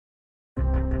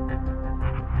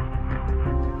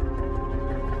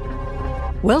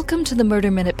Welcome to the Murder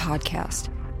Minute podcast.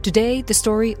 Today, the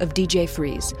story of DJ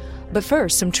Freeze. But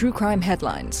first, some true crime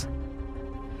headlines.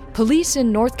 Police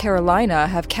in North Carolina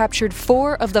have captured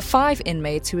 4 of the 5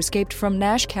 inmates who escaped from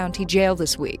Nash County Jail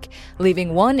this week,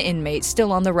 leaving 1 inmate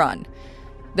still on the run.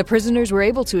 The prisoners were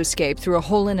able to escape through a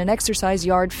hole in an exercise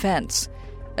yard fence.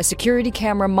 A security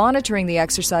camera monitoring the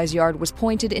exercise yard was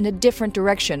pointed in a different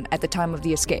direction at the time of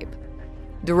the escape.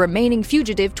 The remaining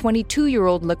fugitive,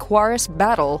 22-year-old LaQuaris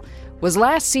Battle, was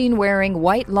last seen wearing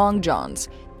white long johns,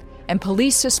 and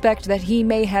police suspect that he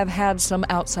may have had some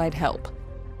outside help.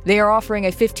 They are offering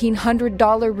a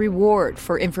 $1,500 reward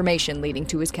for information leading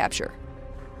to his capture.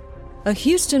 A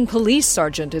Houston police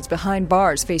sergeant is behind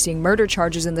bars facing murder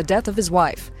charges in the death of his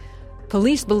wife.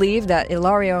 Police believe that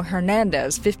Hilario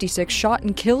Hernandez, 56, shot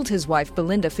and killed his wife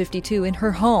Belinda, 52, in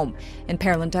her home in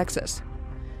Pearland, Texas.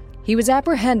 He was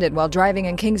apprehended while driving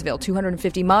in Kingsville,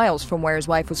 250 miles from where his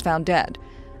wife was found dead.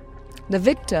 The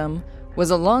victim was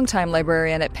a longtime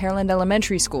librarian at Pearland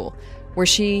Elementary School, where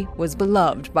she was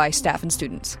beloved by staff and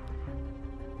students.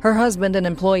 Her husband, an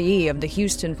employee of the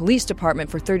Houston Police Department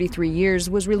for 33 years,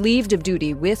 was relieved of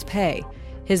duty with pay.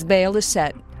 His bail is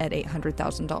set at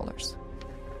 $800,000.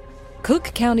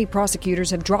 Cook County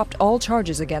prosecutors have dropped all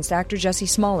charges against actor Jussie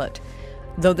Smollett,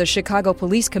 though the Chicago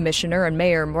Police Commissioner and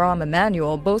Mayor Rahm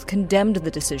Emanuel both condemned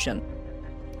the decision.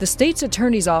 The state's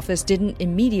attorney's office didn't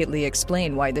immediately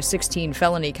explain why the 16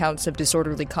 felony counts of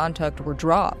disorderly conduct were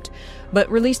dropped,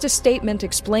 but released a statement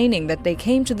explaining that they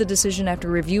came to the decision after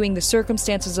reviewing the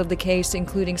circumstances of the case,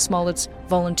 including Smollett's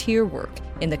volunteer work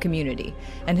in the community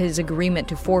and his agreement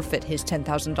to forfeit his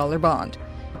 $10,000 bond.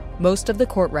 Most of the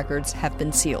court records have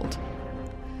been sealed.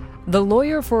 The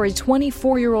lawyer for a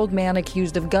 24-year-old man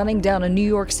accused of gunning down a New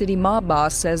York City mob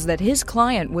boss says that his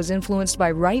client was influenced by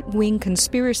right-wing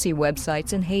conspiracy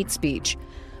websites and hate speech.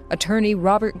 Attorney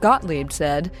Robert Gottlieb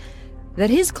said that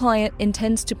his client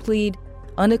intends to plead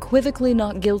unequivocally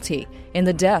not guilty in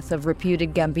the death of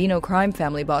reputed Gambino crime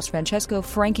family boss Francesco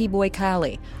 "Frankie Boy"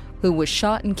 Cali, who was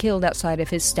shot and killed outside of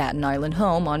his Staten Island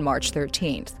home on March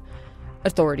 13th.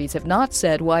 Authorities have not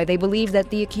said why they believe that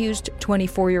the accused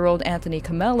 24-year-old Anthony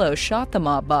Camello shot the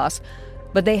mob boss,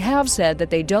 but they have said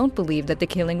that they don't believe that the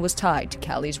killing was tied to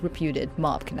Cali's reputed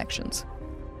mob connections.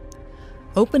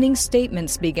 Opening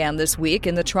statements began this week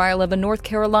in the trial of a North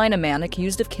Carolina man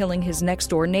accused of killing his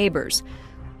next-door neighbors.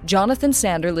 Jonathan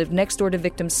Sander lived next door to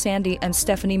victims Sandy and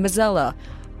Stephanie Mazzella,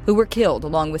 who were killed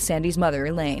along with Sandy's mother,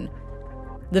 Elaine.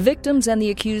 The victims and the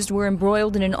accused were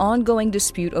embroiled in an ongoing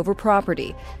dispute over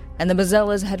property, and the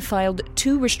Mazzellas had filed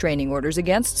 2 restraining orders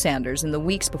against Sanders in the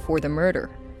weeks before the murder.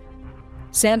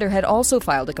 Sander had also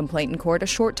filed a complaint in court a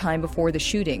short time before the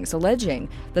shootings, alleging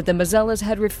that the Mazzellas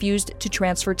had refused to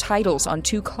transfer titles on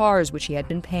 2 cars which he had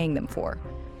been paying them for.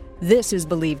 This is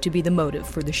believed to be the motive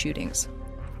for the shootings.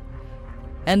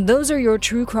 And those are your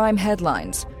true crime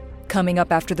headlines. Coming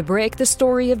up after the break, the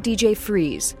story of DJ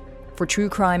Freeze. For true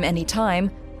crime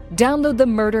anytime, download the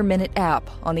Murder Minute app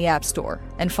on the App Store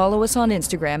and follow us on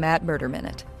Instagram at Murder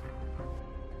Minute.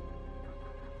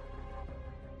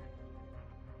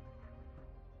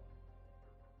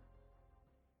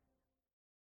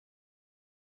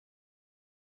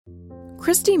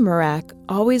 Christy Murak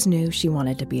always knew she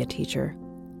wanted to be a teacher.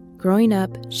 Growing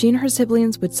up, she and her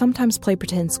siblings would sometimes play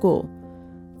pretend school.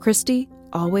 Christy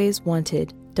always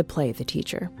wanted to play the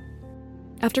teacher.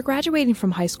 After graduating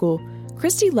from high school,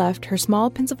 Christy left her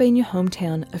small Pennsylvania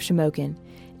hometown of Shamokin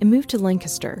and moved to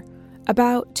Lancaster,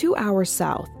 about 2 hours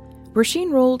south, where she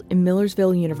enrolled in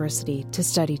Millersville University to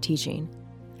study teaching.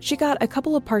 She got a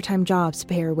couple of part-time jobs to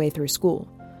pay her way through school,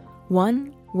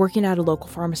 one working at a local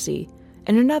pharmacy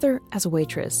and another as a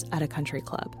waitress at a country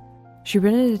club. She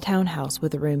rented a townhouse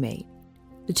with a roommate.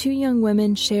 The 2 young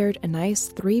women shared a nice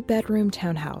 3-bedroom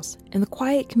townhouse in the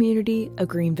quiet community of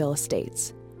Greenville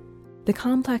Estates. The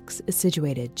complex is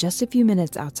situated just a few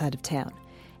minutes outside of town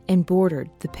and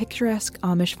bordered the picturesque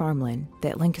Amish farmland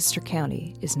that Lancaster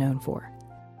County is known for.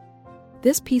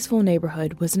 This peaceful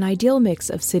neighborhood was an ideal mix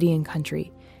of city and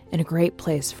country and a great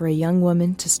place for a young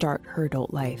woman to start her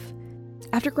adult life.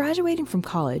 After graduating from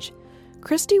college,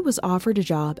 Christy was offered a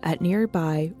job at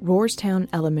nearby Rohrstown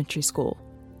Elementary School.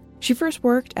 She first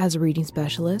worked as a reading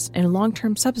specialist and a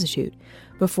long-term substitute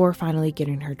before finally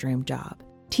getting her dream job,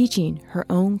 teaching her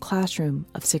own classroom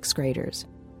of 6th graders.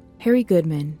 Harry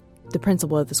Goodman, the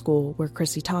principal of the school where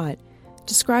Christy taught,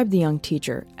 described the young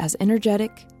teacher as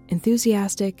energetic,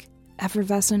 enthusiastic,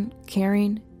 effervescent,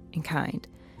 caring, and kind.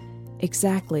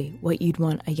 Exactly what you'd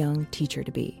want a young teacher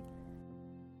to be.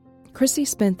 Christy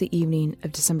spent the evening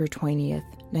of December 20th,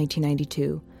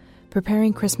 1992,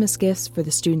 preparing Christmas gifts for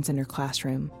the students in her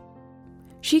classroom.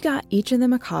 She got each of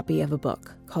them a copy of a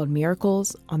book called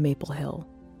Miracles on Maple Hill.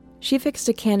 She fixed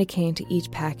a candy cane to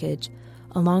each package,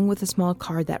 along with a small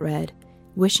card that read,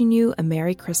 "Wishing you a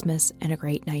Merry Christmas and a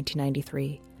great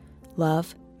 1993.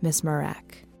 Love, Miss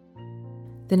Merak."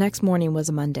 The next morning was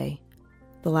a Monday,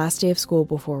 the last day of school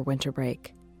before winter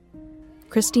break.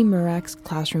 Christy Merak's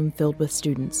classroom filled with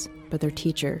students, but their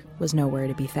teacher was nowhere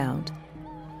to be found.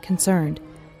 Concerned,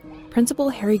 Principal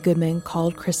Harry Goodman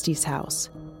called Christy's house.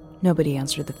 Nobody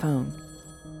answered the phone,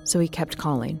 so he kept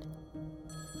calling.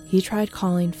 He tried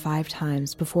calling 5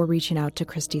 times before reaching out to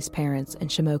Christy's parents in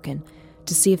Shamokin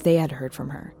to see if they had heard from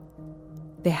her.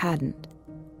 They hadn't,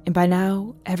 and by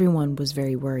now everyone was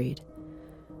very worried.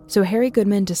 So Harry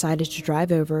Goodman decided to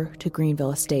drive over to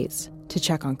Greenville Estates to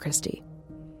check on Christy.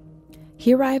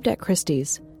 He arrived at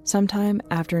Christy's sometime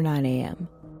after 9 a.m.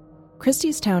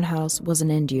 Christy's townhouse was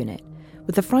an end unit,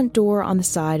 with the front door on the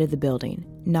side of the building,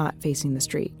 not facing the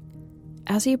street.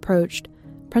 As he approached,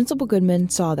 Principal Goodman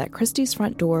saw that Christy's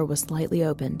front door was slightly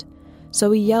opened,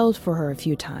 so he yelled for her a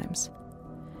few times.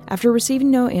 After receiving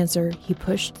no answer, he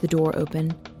pushed the door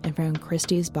open and found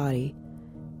Christy's body,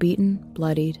 beaten,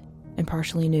 bloodied, and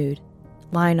partially nude,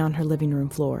 lying on her living room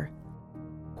floor.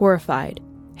 Horrified,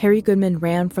 Harry Goodman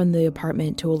ran from the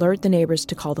apartment to alert the neighbors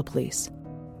to call the police.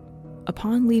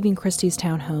 Upon leaving Christy's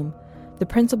townhome, the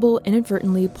principal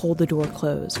inadvertently pulled the door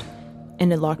closed,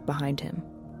 and it locked behind him.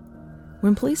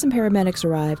 When police and paramedics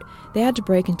arrived, they had to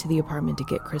break into the apartment to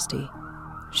get Christy.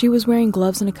 She was wearing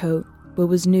gloves and a coat, but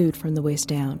was nude from the waist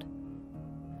down.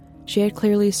 She had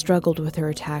clearly struggled with her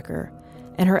attacker,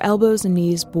 and her elbows and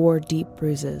knees bore deep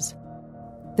bruises.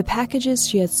 The packages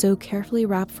she had so carefully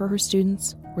wrapped for her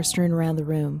students were strewn around the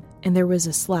room, and there was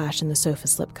a slash in the sofa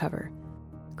slipcover.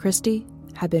 Christy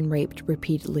had been raped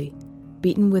repeatedly,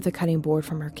 beaten with a cutting board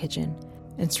from her kitchen,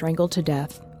 and strangled to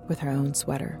death with her own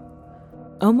sweater.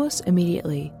 Almost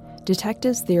immediately,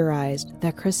 detectives theorized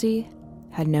that Christy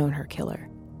had known her killer.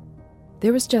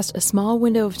 There was just a small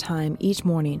window of time each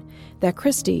morning that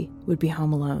Christy would be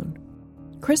home alone.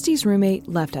 Christy's roommate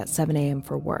left at 7 a.m.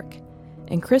 for work,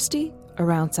 and Christy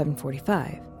around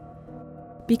 7:45.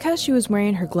 Because she was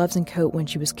wearing her gloves and coat when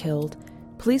she was killed,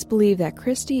 police believe that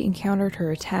Christy encountered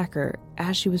her attacker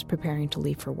as she was preparing to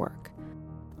leave for work.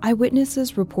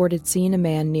 Eyewitnesses reported seeing a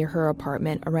man near her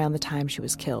apartment around the time she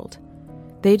was killed.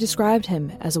 They described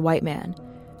him as a white man,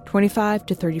 25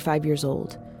 to 35 years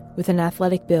old, with an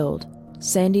athletic build,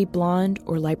 sandy blonde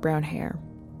or light brown hair.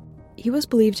 He was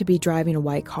believed to be driving a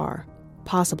white car,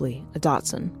 possibly a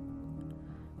Datsun.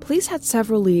 Police had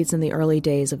several leads in the early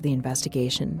days of the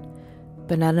investigation,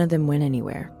 but none of them went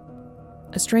anywhere.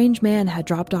 A strange man had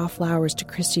dropped off flowers to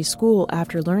Christy's school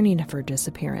after learning of her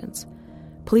disappearance.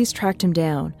 Police tracked him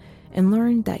down and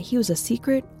learned that he was a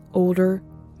secret, older,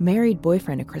 married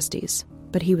boyfriend of Christy's,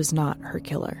 but he was not her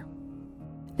killer.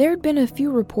 There had been a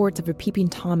few reports of a peeping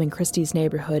Tom in Christy's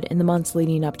neighborhood in the months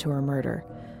leading up to her murder,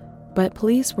 but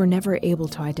police were never able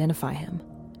to identify him.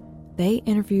 They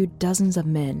interviewed dozens of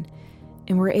men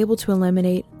and were able to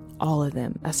eliminate all of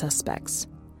them as suspects.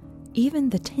 Even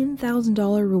the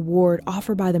 $10,000 reward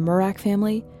offered by the Merak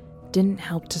family didn't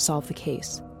help to solve the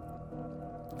case.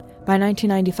 By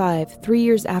 1995, 3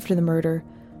 years after the murder,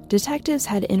 detectives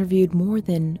had interviewed more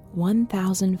than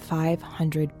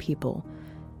 1,500 people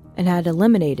and had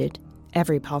eliminated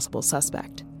every possible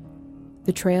suspect.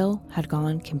 The trail had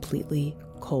gone completely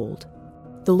cold.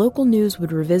 The local news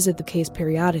would revisit the case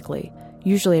periodically,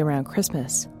 usually around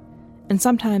Christmas, and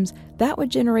sometimes that would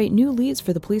generate new leads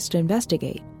for the police to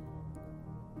investigate.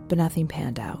 But nothing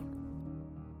panned out.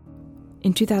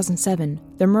 In 2007,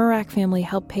 the Merak family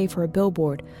helped pay for a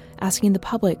billboard asking the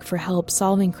public for help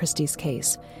solving Christy's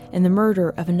case and the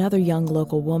murder of another young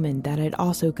local woman that had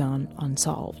also gone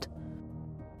unsolved.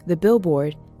 The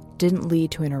billboard didn't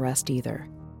lead to an arrest either.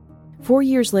 4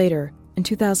 years later, in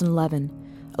 2011,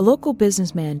 a local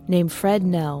businessman named Fred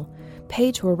Nell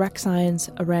paid to erect signs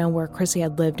around where Christy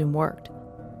had lived and worked.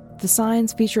 The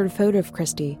signs featured a photo of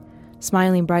Christy,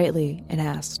 smiling brightly, and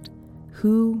asked,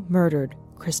 "Who murdered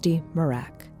Christy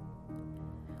Merak?"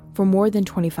 For more than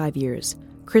 25 years,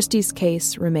 Christy's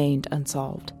case remained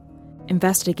unsolved.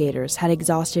 Investigators had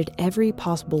exhausted every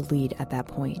possible lead at that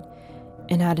point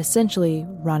and had essentially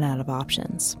run out of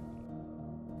options.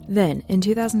 Then, in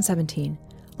 2017,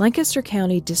 Lancaster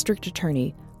County District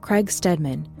Attorney Craig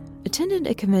Stedman attended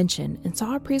a convention and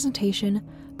saw a presentation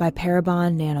by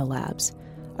Parabon Nanolabs,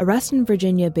 a Reston,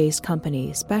 Virginia-based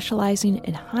company specializing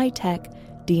in high-tech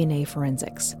DNA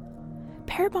forensics.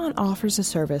 Parabon offers a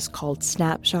service called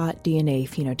Snapshot DNA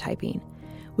Phenotyping,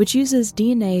 which uses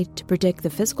DNA to predict the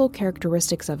physical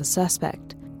characteristics of a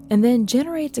suspect and then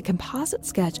generates a composite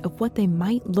sketch of what they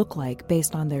might look like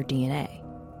based on their DNA.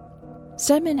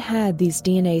 Stedman had these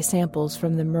DNA samples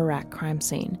from the Merak crime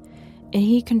scene, and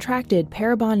he contracted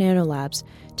Parabon Nanolabs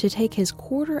to take his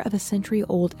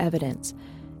quarter-of-a-century-old evidence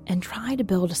and try to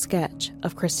build a sketch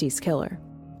of Christie's killer.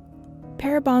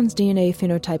 Parabon's DNA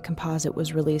phenotype composite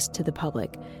was released to the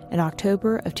public in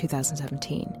October of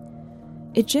 2017.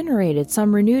 It generated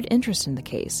some renewed interest in the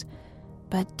case,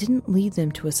 but didn't lead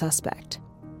them to a suspect.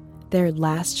 Their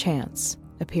last chance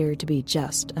appeared to be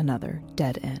just another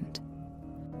dead end.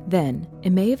 Then,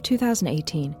 in May of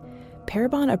 2018,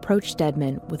 Parabon approached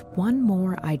Stedman with one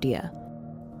more idea.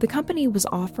 The company was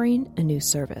offering a new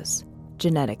service,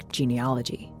 genetic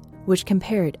genealogy, which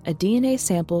compared a DNA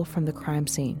sample from the crime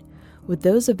scene with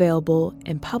those available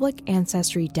in public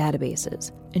ancestry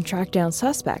databases and tracked down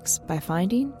suspects by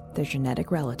finding their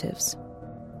genetic relatives.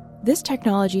 This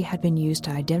technology had been used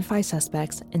to identify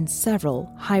suspects in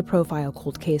several high-profile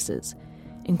cold cases,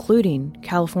 including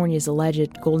California's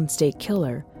alleged Golden State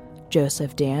Killer,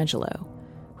 Joseph DeAngelo,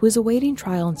 who is awaiting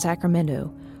trial in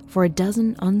Sacramento for a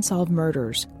dozen unsolved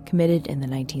murders committed in the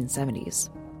 1970s.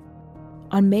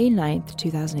 On May 9,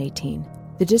 2018,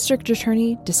 the district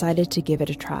attorney decided to give it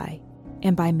a try,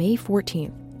 and by May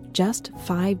 14th, just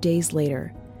 5 days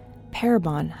later,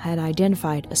 Parabon had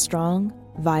identified a strong,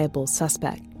 viable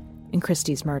suspect in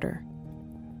Christie's murder.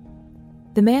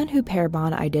 The man who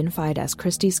Parabon identified as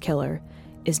Christie's killer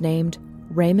is named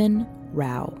Raymond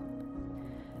Rao.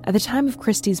 At the time of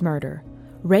Christie's murder,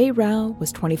 Ray Rao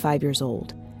was 25 years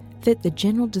old, fit the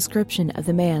general description of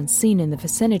the man seen in the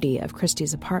vicinity of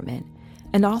Christie's apartment,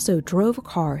 and also drove a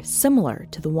car similar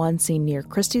to the one seen near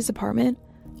Christie's apartment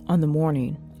on the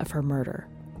morning of her murder.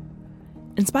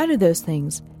 In spite of those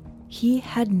things, he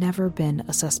had never been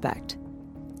a suspect,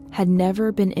 had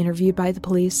never been interviewed by the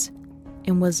police,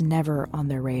 and was never on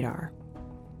their radar.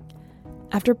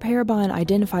 After Parabon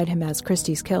identified him as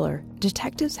Christie's killer,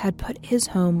 detectives had put his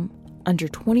home under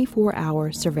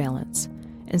 24-hour surveillance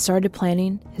and started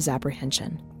planning his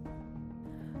apprehension.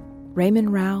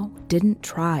 Raymond Rao didn't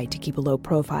try to keep a low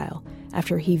profile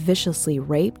after he viciously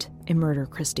raped and murdered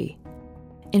Christie.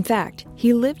 In fact,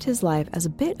 he lived his life as a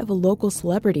bit of a local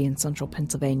celebrity in central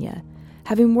Pennsylvania,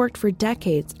 having worked for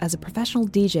decades as a professional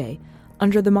DJ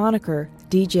under the moniker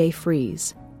DJ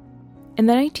Freeze. In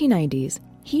the 1990s,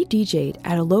 he DJ'd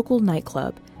at a local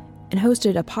nightclub and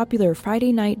hosted a popular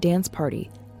Friday night dance party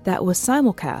that was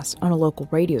simulcast on a local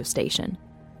radio station.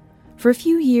 For a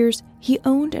few years, he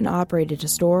owned and operated a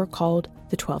store called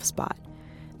The 12 Spot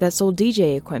that sold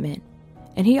DJ equipment,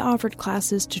 and he offered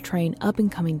classes to train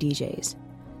up-and-coming DJs.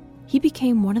 He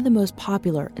became one of the most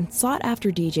popular and sought-after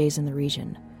DJs in the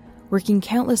region, working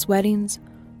countless weddings,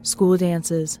 school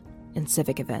dances, and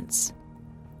civic events.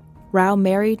 Rao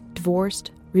married,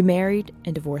 divorced, remarried,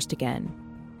 and divorced again.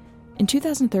 In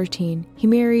 2013, he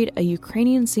married a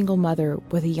Ukrainian single mother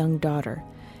with a young daughter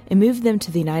and moved them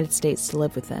to the United States to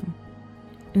live with them.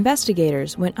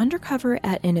 Investigators went undercover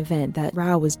at an event that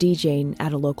Rao was DJing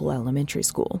at a local elementary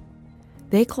school.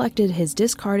 They collected his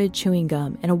discarded chewing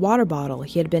gum and a water bottle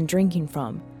he had been drinking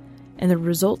from, and the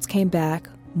results came back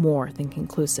more than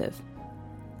conclusive.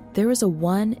 There was a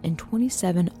 1 in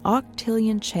 27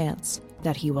 octillion chance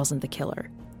that he wasn't the killer,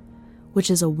 which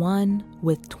is a 1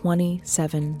 with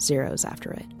 27 zeros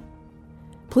after it.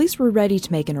 Police were ready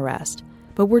to make an arrest,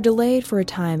 but were delayed for a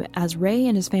time as Ray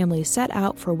and his family set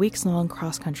out for a weeks-long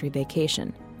cross-country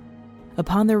vacation.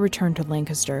 Upon their return to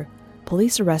Lancaster,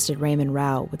 police arrested Raymond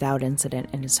Rao without incident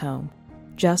in his home,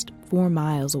 just 4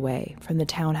 miles away from the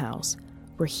townhouse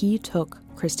where he took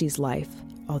Christie's life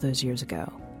all those years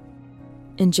ago.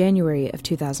 In January of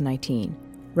 2019,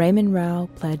 Raymond Rao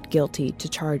pled guilty to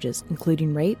charges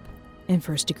including rape and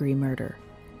first-degree murder.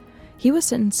 He was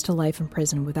sentenced to life in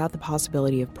prison without the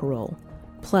possibility of parole,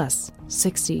 plus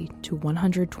 60 to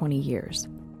 120 years.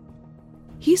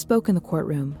 He spoke in the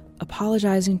courtroom,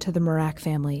 apologizing to the Merak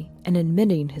family and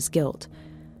admitting his guilt,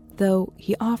 though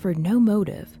he offered no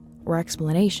motive or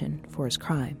explanation for his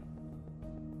crime.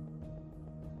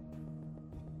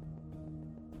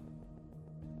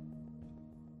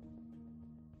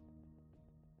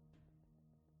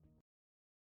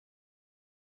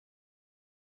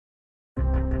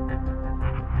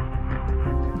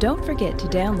 Don't forget to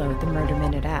download the Murder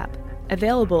Minute app,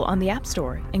 available on the App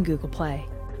Store and Google Play.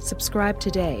 Subscribe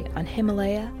today on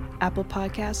Himalaya, Apple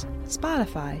Podcasts,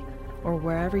 Spotify, or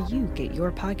wherever you get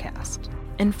your podcast.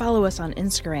 And follow us on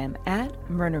Instagram at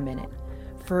Murder Minute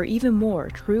for even more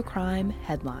true crime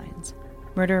headlines.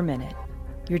 Murder Minute,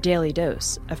 your daily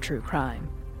dose of true crime.